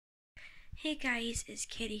Hey guys, it's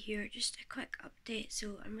Katie here. Just a quick update.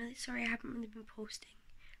 So I'm really sorry I haven't really been posting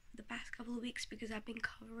for the past couple of weeks because I've been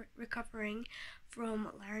recovering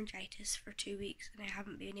from laryngitis for 2 weeks and I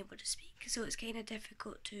haven't been able to speak. So it's kind of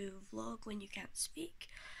difficult to vlog when you can't speak.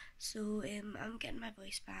 So I'm getting my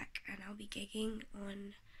voice back and I'll be gigging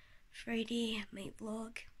on Friday. Might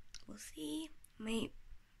vlog. We'll see. Might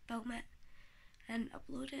film it and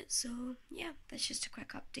upload it. So yeah, that's just a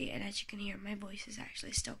quick update, and as you can hear, my voice is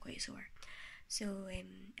actually still quite sore. So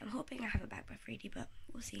I'm hoping I have it back by Friday, but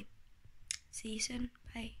we'll see. See you soon.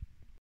 Bye.